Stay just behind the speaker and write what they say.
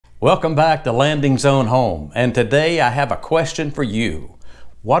Welcome back to Landing Zone Home, and today I have a question for you.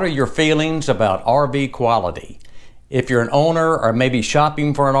 What are your feelings about RV quality? If you're an owner or maybe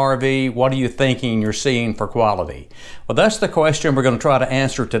shopping for an RV, what are you thinking you're seeing for quality? Well, that's the question we're going to try to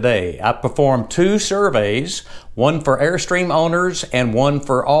answer today. I performed 2 surveys, one for Airstream owners and one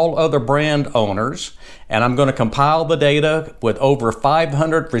for all other brand owners, and I'm going to compile the data with over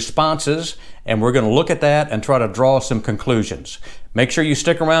 500 responses, and we're going to look at that and try to draw some conclusions. Make sure you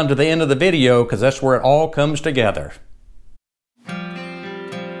stick around to the end of the video because that's where it all comes together.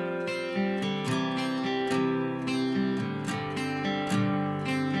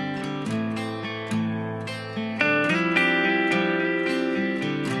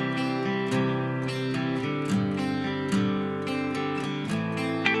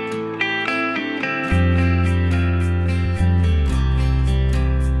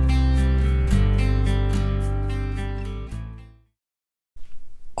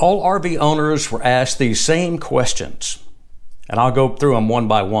 All RV owners were asked these same questions, and I'll go through them one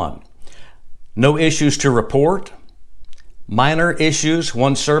by one. No issues to report, minor issues,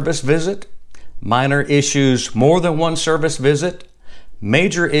 1 service visit, minor issues, more than 1 service visit,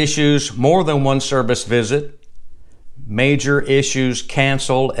 major issues, more than 1 service visit, major issues,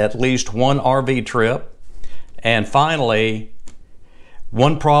 cancel at least 1 RV trip, and finally,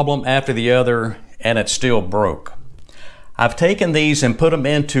 1 problem after the other, and it still broke. I've taken these and put them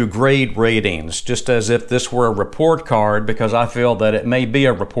into grade ratings, just as if this were a report card, because I feel that it may be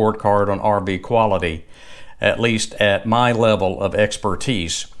a report card on RV quality, at least at my level of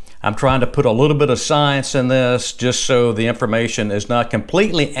expertise. I'm trying to put a little bit of science in this just so the information is not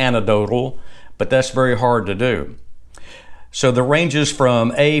completely anecdotal, but that's very hard to do. So the ranges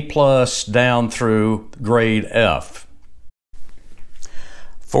from A+ down through grade F.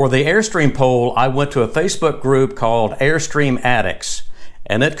 For the Airstream poll, I went to a Facebook group called Airstream Addicts,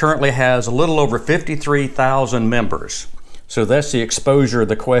 and it currently has a little over 53,000 members. So that's the exposure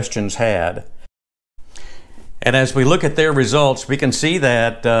the questions had. And as we look at their results, we can see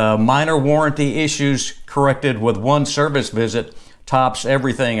that minor warranty issues corrected with 1 service visit tops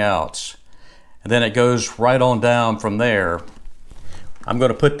everything else. And then it goes right on down from there. I'm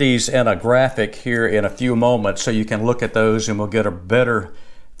going to put these in a graphic here in a few moments so you can look at those and we'll get a better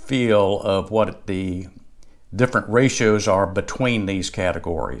feel of what the different ratios are between these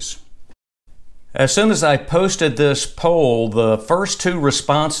categories. As soon as I posted this poll, the first 2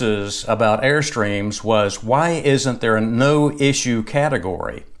 responses about Airstreams was, why isn't there a no issue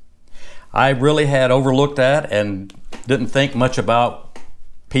category? I really had overlooked that and didn't think much about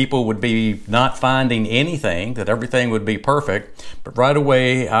people would be not finding anything, that everything would be perfect. But right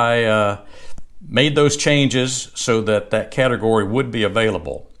away I made those changes so that that category would be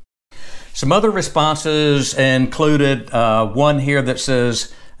available. Some other responses included one here that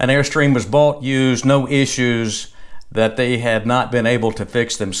says an Airstream was bought used, no issues, that they had not been able to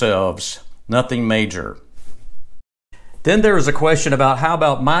fix themselves, nothing major. Then there was a question about how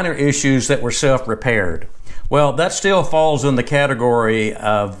about minor issues that were self-repaired. Well, that still falls in the category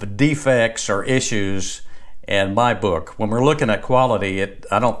of defects or issues in my book. When we're looking at quality,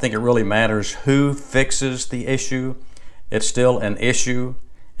 I don't think it really matters who fixes the issue. It's still an issue.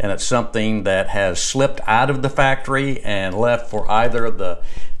 And it's something that has slipped out of the factory and left for either the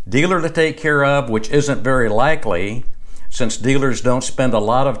dealer to take care of, which isn't very likely, since dealers don't spend a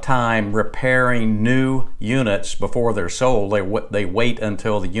lot of time repairing new units before they're sold. They wait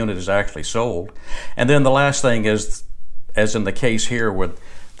until the unit is actually sold. And then the last thing is, as in the case here with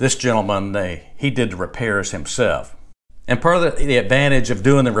this gentleman, he did the repairs himself. And part of the advantage of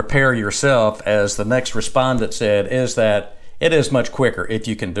doing the repair yourself, as the next respondent said, is that it is much quicker if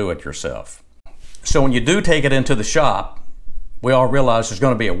you can do it yourself. So when you do take it into the shop, we all realize there's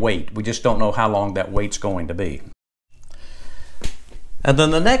going to be a wait. We just don't know how long that wait's going to be. And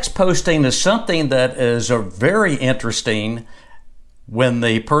then the next posting is something that is very interesting when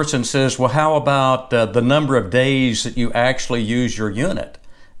the person says, well, how about the number of days that you actually use your unit?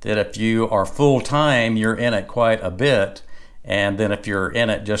 That if you are full-time, you're in it quite a bit. And then if you're in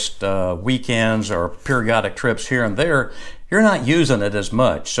it just weekends or periodic trips here and there, you're not using it as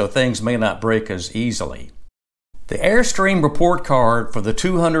much, so things may not break as easily. The Airstream report card for the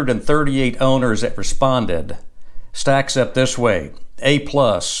 238 owners that responded stacks up this way. A+,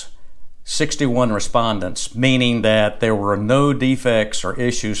 61 respondents, meaning that there were no defects or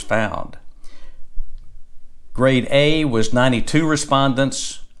issues found. Grade A was 92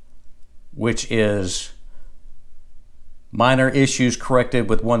 respondents, which is minor issues corrected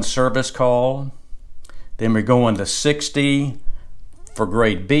with 1 service call. Then we're going to 60 for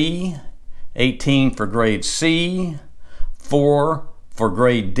grade B, 18 for grade C, 4 for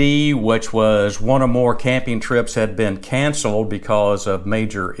grade D, which was one or more camping trips had been canceled because of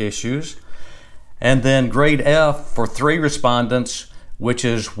major issues. And then grade F for 3 respondents, which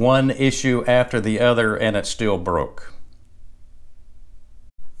is one issue after the other and it still broke.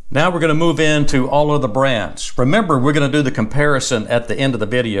 Now we're going to move into all other brands. Remember, we're going to do the comparison at the end of the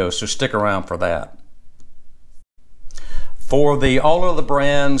video, so stick around for that. For the all other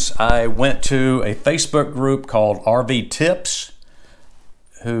brands, I went to a Facebook group called RV Tips,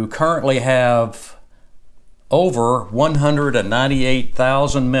 who currently have over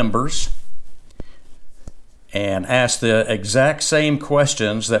 198,000 members, and asked the exact same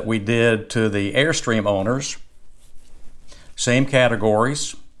questions that we did to the Airstream owners, same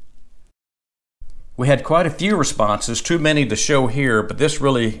categories. We had quite a few responses, too many to show here, but this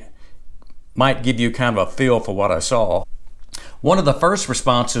really might give you kind of a feel for what I saw. One of the first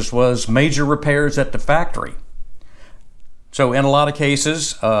responses was major repairs at the factory. So in a lot of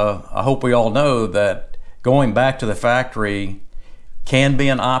cases, I hope we all know that going back to the factory can be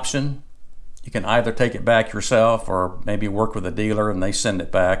an option. You can either take it back yourself or maybe work with a dealer and they send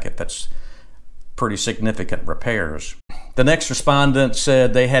it back if it's pretty significant repairs. The next respondent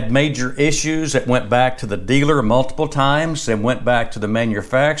said they had major issues that went back to the dealer multiple times, then went back to the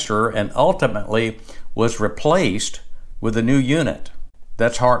manufacturer, and ultimately was replaced with a new unit.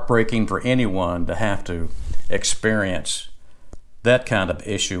 That's heartbreaking for anyone to have to experience that kind of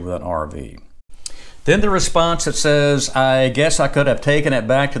issue with an RV. Then the response that says, I guess I could have taken it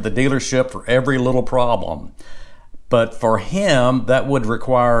back to the dealership for every little problem. But for him, that would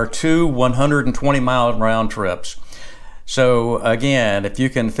require 2 120-mile round trips. So again, if you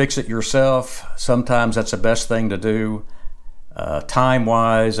can fix it yourself, sometimes that's the best thing to do,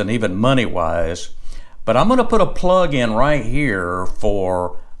 time-wise and even money-wise. But I'm going to put a plug in right here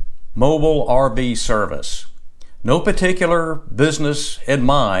for mobile RV service. No particular business in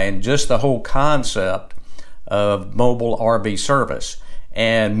mind, just the whole concept of mobile RV service.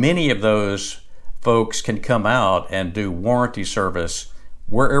 And many of those folks can come out and do warranty service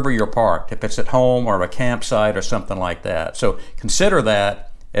wherever you're parked, if it's at home or a campsite or something like that. So consider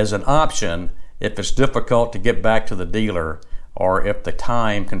that as an option if it's difficult to get back to the dealer or if the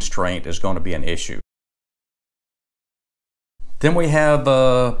time constraint is going to be an issue. Then we have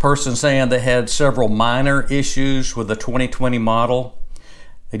a person saying they had several minor issues with the 2020 model.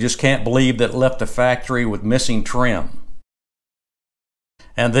 They just can't believe that it left the factory with missing trim.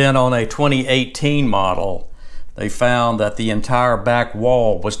 And then on a 2018 model, they found that the entire back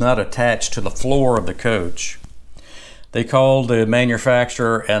wall was not attached to the floor of the coach. They called the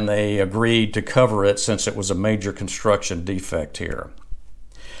manufacturer and they agreed to cover it since it was a major construction defect here.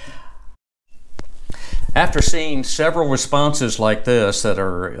 After seeing several responses like this that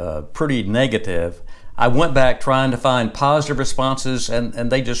are pretty negative, I went back trying to find positive responses and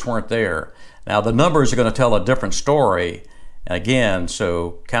they just weren't there. Now the numbers are going to tell a different story. Again,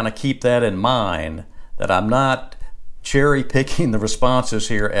 so kind of keep that in mind, that I'm not cherry picking the responses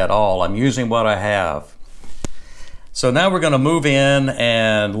here at all. I'm using what I have. So now we're going to move in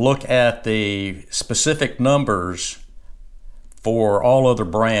and look at the specific numbers for all other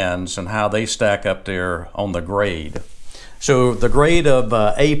brands and how they stack up there on the grade. So the grade of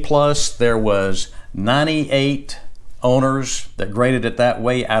A+, there was 98 owners that graded it that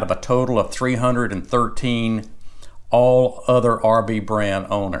way out of a total of 313 all other RV brand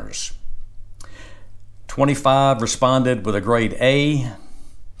owners. 25 responded with a grade A.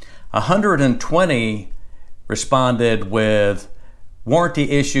 120 responded with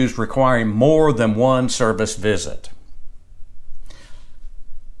warranty issues requiring more than one service visit.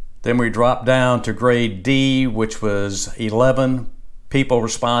 Then we dropped down to grade D, which was 11 people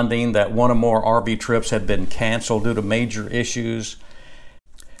responding that one or more RV trips had been canceled due to major issues.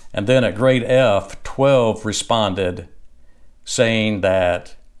 And then at grade F, 12 responded saying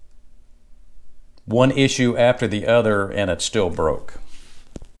that one issue after the other and it still broke.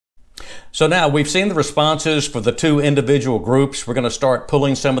 So now we've seen the responses for the 2 individual groups. We're going to start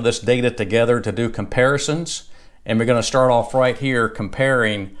pulling some of this data together to do comparisons. And we're going to start off right here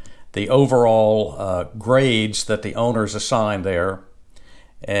comparing the overall grades that the owners assigned there.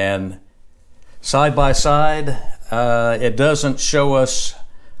 And side by side, it doesn't show us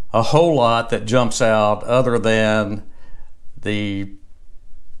a whole lot that jumps out other than the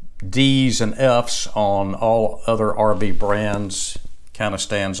D's and F's on all other RV brands kind of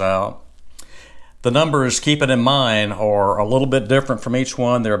stands out. The numbers, keep it in mind, are a little bit different from each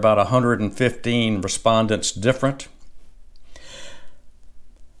one. They're about 115 respondents different.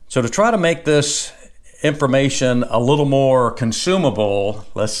 So to try to make this information a little more consumable,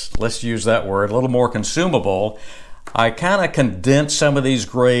 let's use that word, a little more consumable, I kind of condensed some of these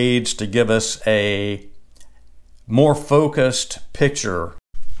grades to give us a more focused picture.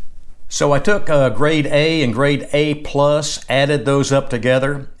 So I took grade A and grade A plus, added those up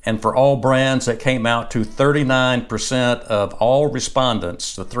together, and for all brands that came out to 39% of all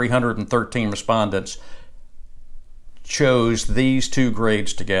respondents, the 313 respondents, chose these two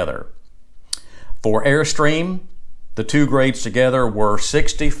grades together. For Airstream, the two grades together were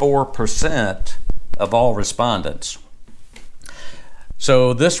 64% of all respondents.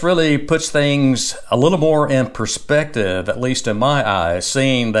 So this really puts things a little more in perspective, at least in my eyes,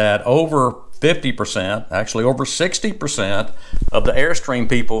 seeing that over 50%, actually over 60% of the Airstream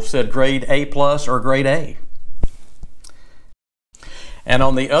people said grade A plus or grade A. And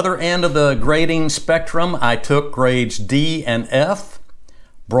on the other end of the grading spectrum, I took grades D and F,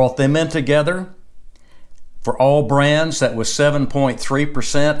 brought them in together. For all brands, that was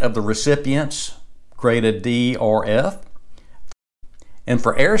 7.3% of the recipients graded D or F. And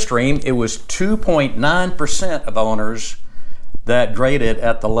for Airstream, it was 2.9% of owners that graded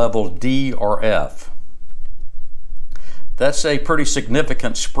at the level D or F. That's a pretty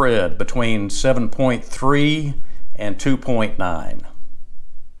significant spread between 7.3 and 2.9.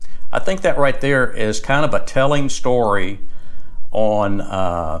 I think that right there is kind of a telling story on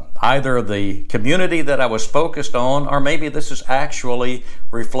either the community that I was focused on, or maybe this is actually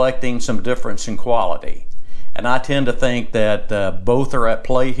reflecting some difference in quality. And I tend to think that both are at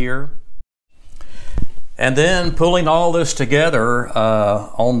play here. And then pulling all this together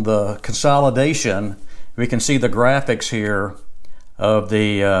on the consolidation, we can see the graphics here of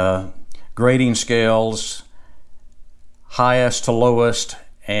the grading scales, highest to lowest,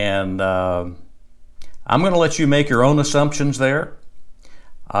 and I'm going to let you make your own assumptions there.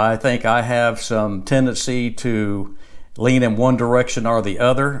 I think I have some tendency to lean in one direction or the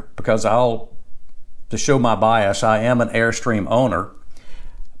other because to show my bias, I am an Airstream owner,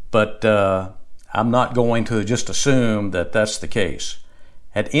 but I'm not going to just assume that that's the case.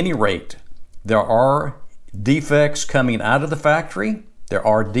 At any rate, there are defects coming out of the factory. There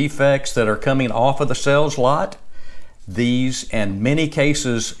are defects that are coming off of the sales lot. These, in many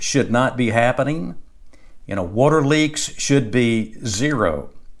cases, should not be happening. You know, water leaks should be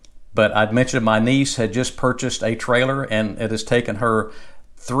zero. But I'd mentioned my niece had just purchased a trailer, and it has taken her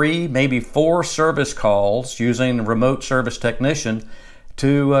 3, maybe 4 service calls using a remote service technician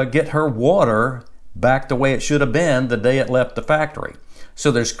to get her water back the way it should have been the day it left the factory.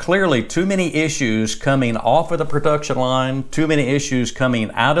 So there's clearly too many issues coming off of the production line, too many issues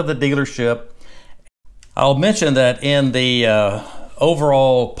coming out of the dealership. I'll mention that in the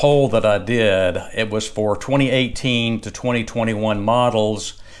overall poll that I did, it was for 2018 to 2021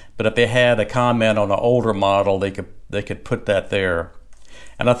 models, but if they had a comment on an older model, they could put that there.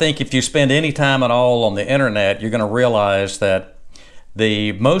 And I think if you spend any time at all on the internet, you're going to realize that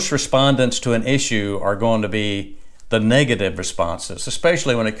the most respondents to an issue are going to be the negative responses,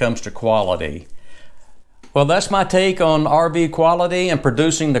 especially when it comes to quality. Well, that's my take on RV quality and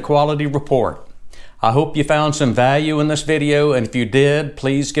producing the quality report. I hope you found some value in this video, and if you did,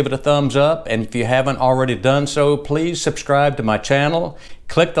 please give it a thumbs up. And if you haven't already done so, please subscribe to my channel.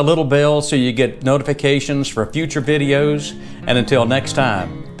 Click the little bell so you get notifications for future videos. And until next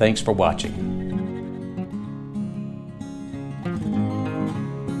time, thanks for watching.